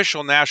not the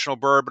official national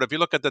bird, but if you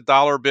look at the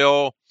dollar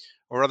bill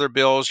or other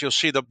bills, you'll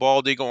see the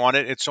bald eagle on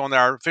it. It's on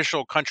our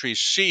official country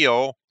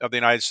seal of the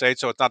United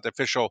States, so it's not the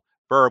official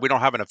bird. We don't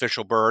have an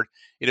official bird.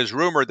 It is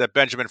rumored that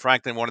Benjamin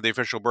Franklin wanted the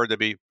official bird to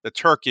be the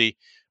turkey,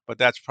 but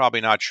that's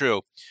probably not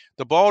true.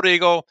 The bald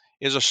eagle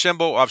is a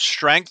symbol of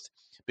strength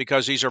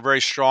because these are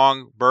very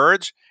strong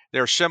birds.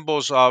 They're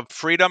symbols of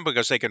freedom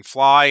because they can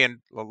fly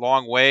in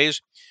long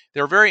ways.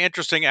 They're a very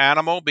interesting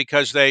animal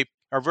because they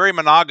are very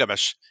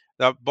monogamous.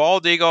 The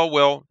bald eagle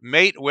will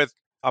mate with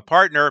a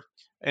partner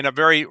in a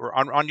very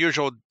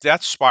unusual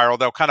death spiral.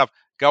 They'll kind of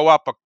go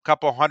up a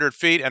couple 100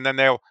 feet and then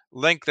they'll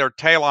link their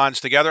talons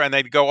together and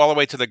they'd go all the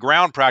way to the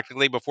ground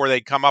practically before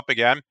they come up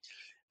again.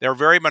 They're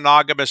very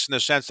monogamous in the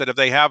sense that if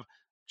they have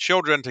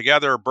children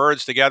together,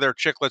 birds together,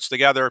 chicklets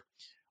together,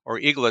 or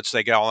eaglets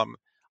they call them,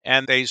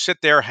 and they sit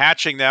there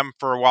hatching them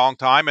for a long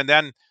time, and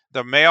then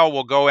the male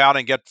will go out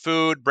and get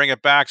food, bring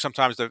it back.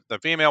 Sometimes the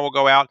female will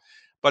go out.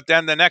 But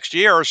then the next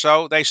year or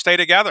so, they stay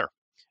together.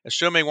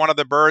 Assuming one of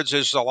the birds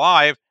is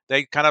alive,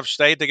 they kind of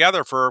stay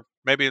together for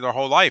maybe their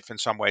whole life in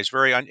some ways.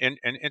 Very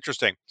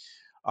interesting.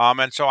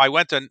 And so I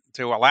went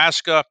to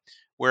Alaska,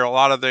 where a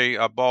lot of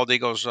the bald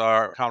eagles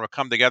kind of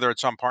come together at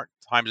some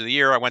times of the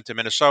year. I went to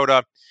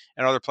Minnesota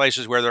and other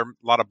places where there are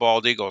a lot of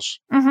bald eagles.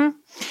 Mm-hmm.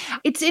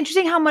 It's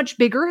interesting how much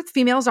bigger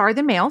females are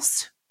than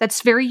males.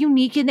 That's very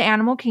unique in the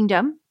animal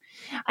kingdom.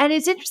 And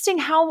it's interesting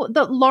how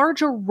the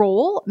larger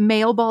role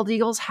male bald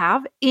eagles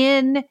have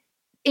in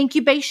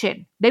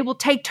incubation. They will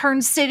take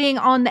turns sitting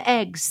on the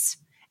eggs.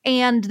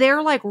 And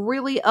they're like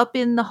really up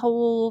in the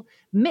whole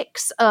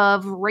mix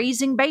of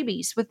raising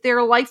babies with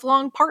their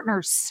lifelong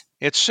partners.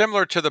 It's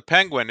similar to the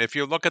penguin. If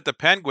you look at the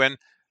penguin,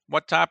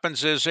 what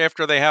happens is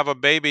after they have a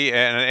baby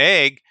and an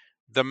egg,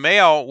 the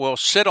male will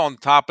sit on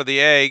top of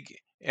the egg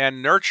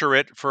and nurture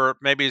it for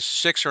maybe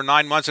 6 or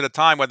 9 months at a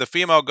time, while the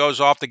female goes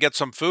off to get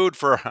some food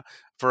for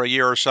a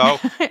year or so,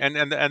 and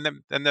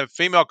the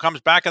female comes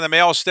back and the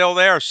male is still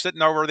there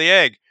sitting over the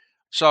egg.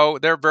 So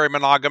they're very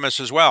monogamous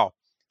as well.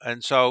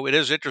 And so it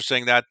is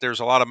interesting that there's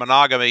a lot of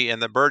monogamy in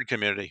the bird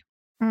community.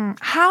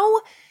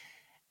 How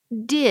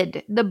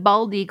did the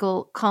bald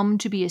eagle come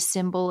to be a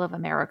symbol of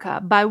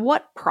America? By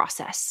what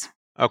process?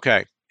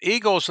 Okay.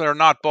 Eagles that are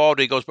not bald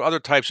eagles, but other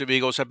types of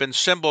eagles have been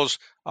symbols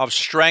of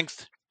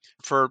strength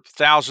for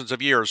thousands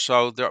of years.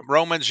 So the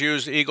Romans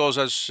used eagles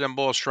as a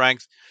symbol of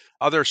strength.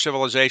 Other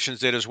civilizations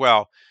did as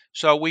well.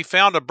 So we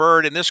found a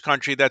bird in this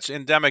country that's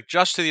endemic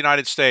just to the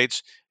United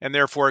States and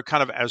therefore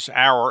kind of as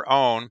our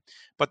own.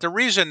 But the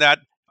reason that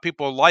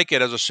people like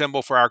it as a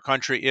symbol for our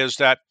country is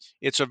that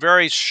it's a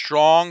very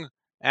strong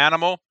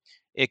animal.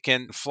 It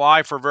can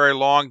fly for very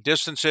long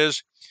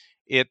distances.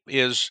 It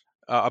is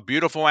a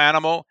beautiful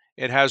animal.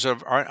 It has an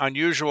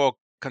unusual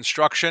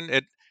construction.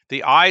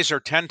 The eyes are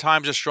 10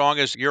 times as strong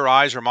as your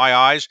eyes or my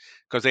eyes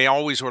because they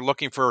always were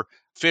looking for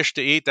fish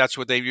to eat. That's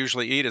what they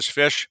usually eat is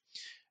fish.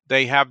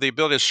 They have the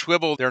ability to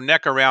swivel their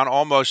neck around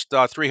almost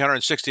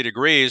 360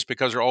 degrees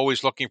because they're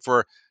always looking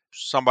for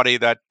somebody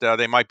that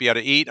they might be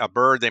able to eat, a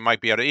bird they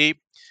might be able to eat.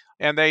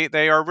 And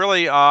they are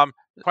really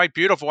quite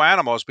beautiful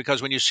animals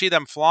because when you see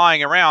them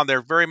flying around,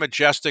 they're very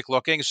majestic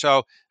looking.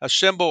 So a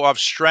symbol of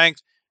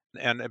strength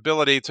and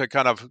ability to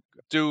kind of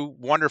do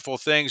wonderful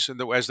things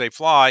as they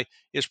fly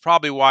is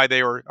probably why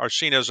they are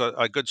seen as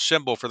a good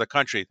symbol for the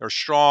country. They're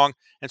strong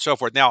and so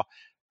forth. Now,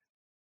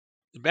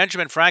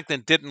 Benjamin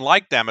Franklin didn't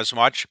like them as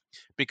much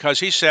because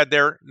he said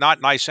they're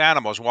not nice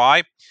animals.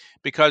 Why?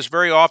 Because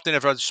very often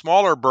if a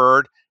smaller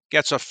bird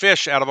gets a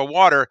fish out of the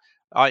water,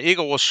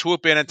 eagle will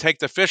swoop in and take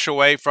the fish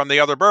away from the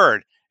other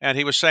bird. And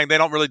he was saying they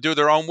don't really do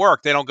their own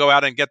work. They don't go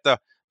out and get the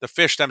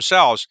fish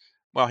themselves.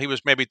 Well, he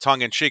was maybe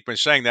tongue-in-cheek when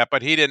saying that,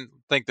 but he didn't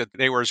think that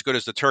they were as good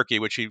as the turkey,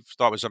 which he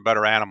thought was a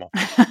better animal.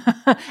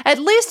 At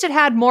least it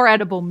had more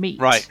edible meat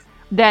right.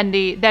 than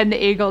the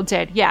eagle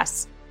did,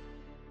 yes.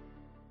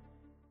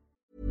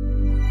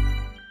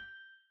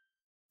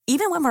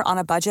 Even when we're on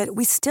a budget,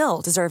 we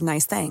still deserve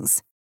nice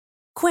things.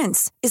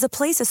 Quince is a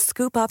place to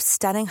scoop up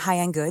stunning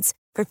high-end goods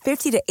for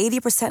 50 to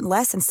 80%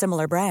 less than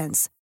similar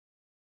brands.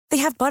 They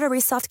have buttery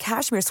soft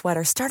cashmere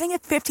sweaters starting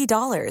at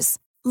 $50,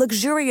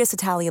 luxurious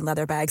Italian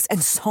leather bags,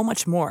 and so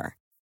much more.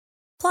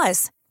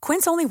 Plus,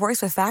 Quince only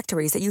works with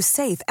factories that use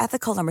safe,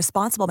 ethical, and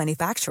responsible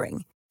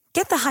manufacturing.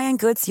 Get the high-end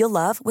goods you'll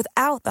love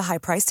without the high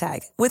price tag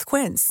with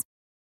Quince.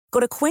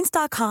 Go to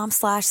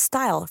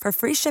quince.com/style for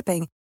free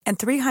shipping and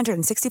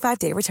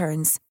 365-day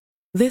returns.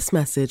 This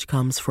message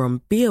comes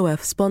from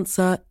BOF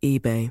sponsor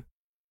eBay.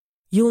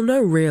 You'll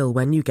know real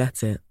when you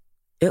get it.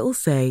 It'll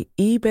say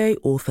eBay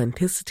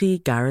Authenticity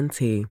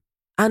Guarantee.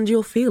 And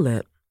you'll feel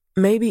it.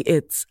 Maybe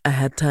it's a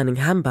head-turning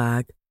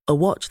handbag, a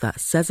watch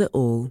that says it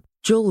all,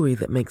 jewelry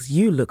that makes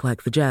you look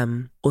like the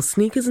gem, or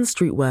sneakers and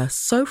streetwear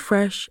so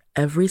fresh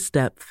every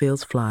step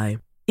feels fly.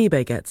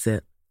 eBay gets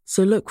it.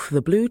 So look for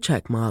the blue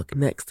check mark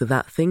next to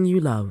that thing you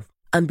love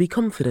and be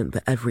confident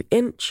that every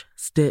inch,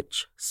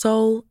 stitch,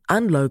 sole,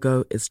 and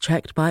logo is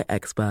checked by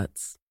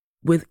experts.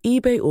 With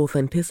eBay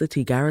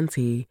Authenticity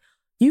Guarantee,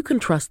 you can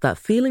trust that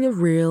feeling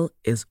of real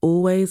is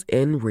always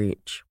in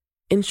reach.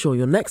 Ensure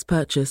your next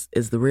purchase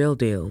is the real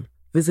deal.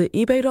 Visit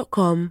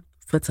ebay.com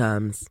for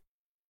terms.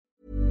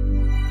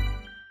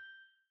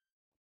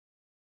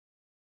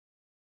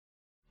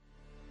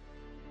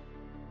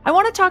 I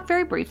want to talk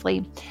very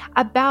briefly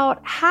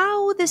about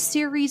how the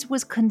series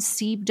was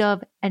conceived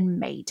of and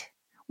made.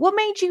 What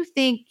made you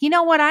think, you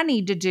know what I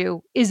need to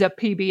do is a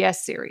PBS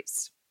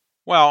series?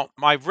 Well,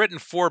 I've written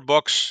 4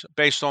 books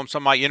based on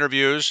some of my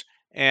interviews,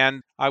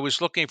 and I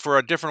was looking for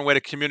a different way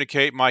to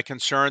communicate my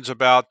concerns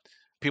about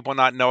people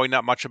not knowing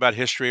that much about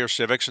history or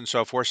civics and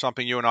so forth,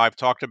 something you and I have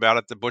talked about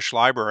at the Bush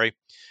Library.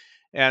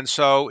 And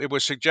so it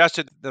was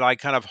suggested that I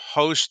kind of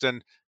host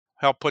and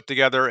help put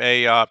together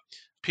a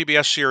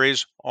PBS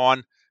series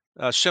on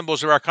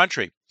symbols of our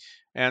country.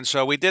 And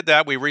so we did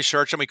that. We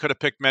researched them. We could have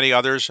picked many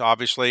others.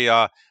 Obviously,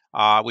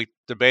 we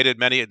debated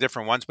many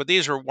different ones, but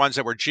these are ones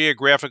that were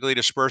geographically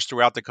dispersed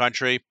throughout the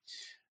country.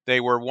 They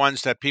were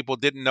ones that people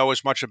didn't know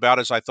as much about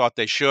as I thought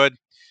they should.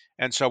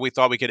 And so we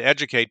thought we could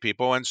educate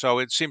people. And so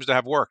it seems to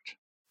have worked.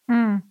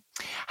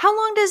 How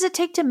long does it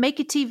take to make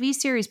a TV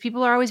series?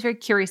 People are always very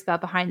curious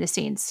about behind the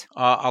scenes.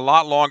 A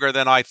lot longer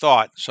than I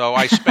thought. So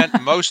I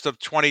spent most of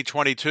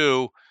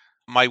 2022,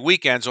 my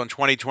weekends on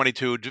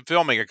 2022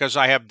 filming it because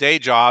I have day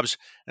jobs.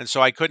 And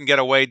so I couldn't get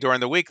away during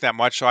the week that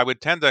much. So I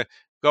would tend to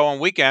go on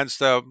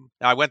weekends.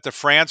 I went to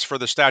France for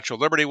the Statue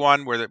of Liberty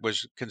one where it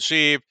was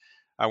conceived.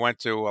 I went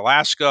to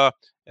Alaska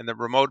and the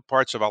remote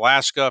parts of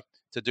Alaska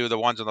to do the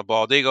ones on the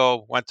Bald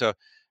Eagle. Went to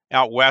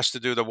out west to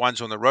do the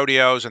ones on the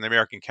rodeos and the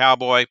American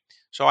Cowboy.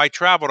 So I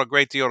traveled a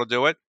great deal to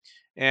do it.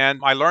 And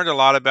I learned a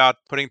lot about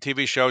putting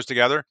TV shows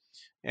together.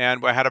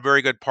 And I had a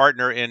very good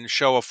partner in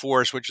Show of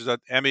Force, which is an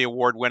Emmy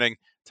Award-winning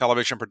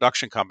television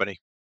production company.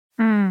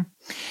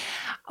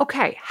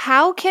 Okay,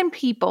 how can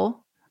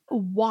people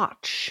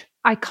watch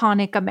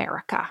Iconic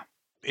America?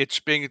 It's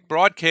being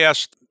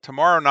broadcast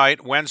tomorrow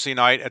night, Wednesday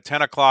night at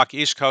 10 o'clock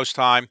East Coast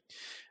time.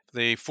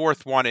 The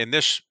 4th one in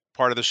this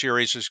part of the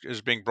series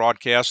is being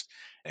broadcast,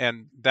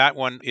 and that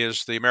one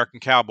is the American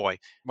Cowboy.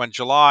 When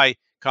July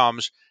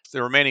comes,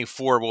 the remaining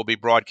 4 will be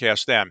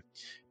broadcast then.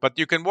 But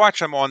you can watch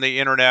them on the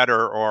internet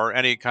or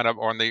any kind of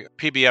on the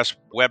PBS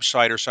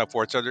website or so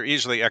forth, so they're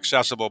easily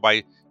accessible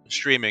by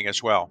streaming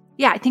as well.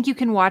 Yeah, I think you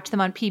can watch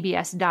them on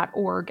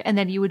pbs.org, and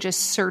then you would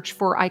just search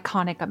for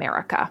Iconic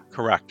America.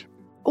 Correct.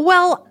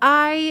 Well,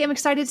 I am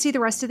excited to see the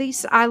rest of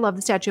these. I love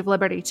the Statue of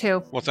Liberty,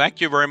 too. Well,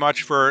 thank you very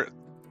much for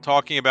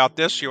talking about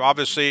this. You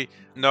obviously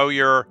know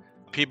your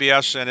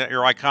PBS and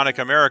your Iconic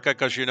America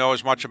because you know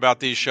as much about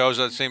these shows,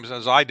 it seems,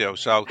 as I do.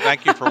 So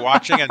thank you for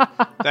watching, and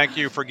thank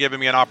you for giving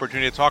me an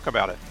opportunity to talk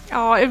about it.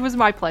 Oh, it was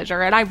my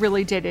pleasure, and I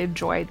really did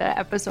enjoy the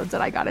episodes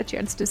that I got a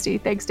chance to see.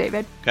 Thanks,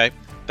 David. Okay.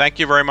 Thank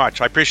you very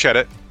much. I appreciate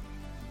it.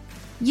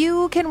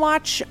 You can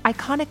watch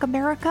Iconic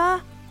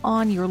America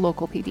on your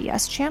local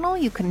PBS channel.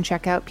 You can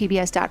check out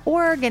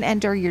pbs.org and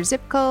enter your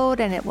zip code,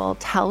 and it will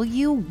tell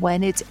you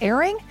when it's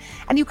airing.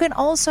 And you can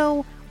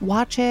also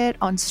watch it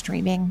on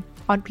streaming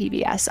on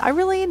PBS. I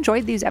really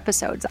enjoyed these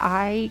episodes.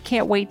 I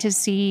can't wait to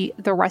see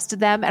the rest of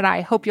them, and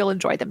I hope you'll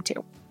enjoy them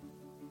too.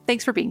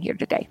 Thanks for being here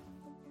today.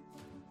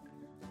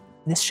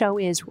 This show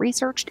is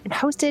researched and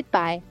hosted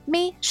by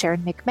me,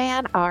 Sharon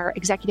McMahon. Our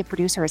executive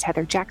producer is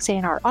Heather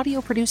Jackson. Our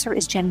audio producer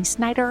is Jenny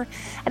Snyder.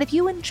 And if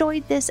you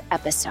enjoyed this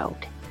episode,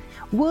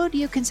 would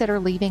you consider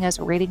leaving us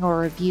a rating or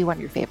a review on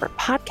your favorite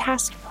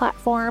podcast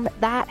platform?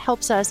 That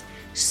helps us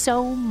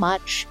so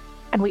much.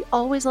 And we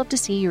always love to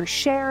see your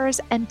shares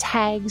and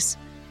tags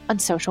on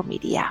social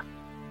media.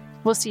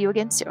 We'll see you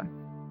again soon.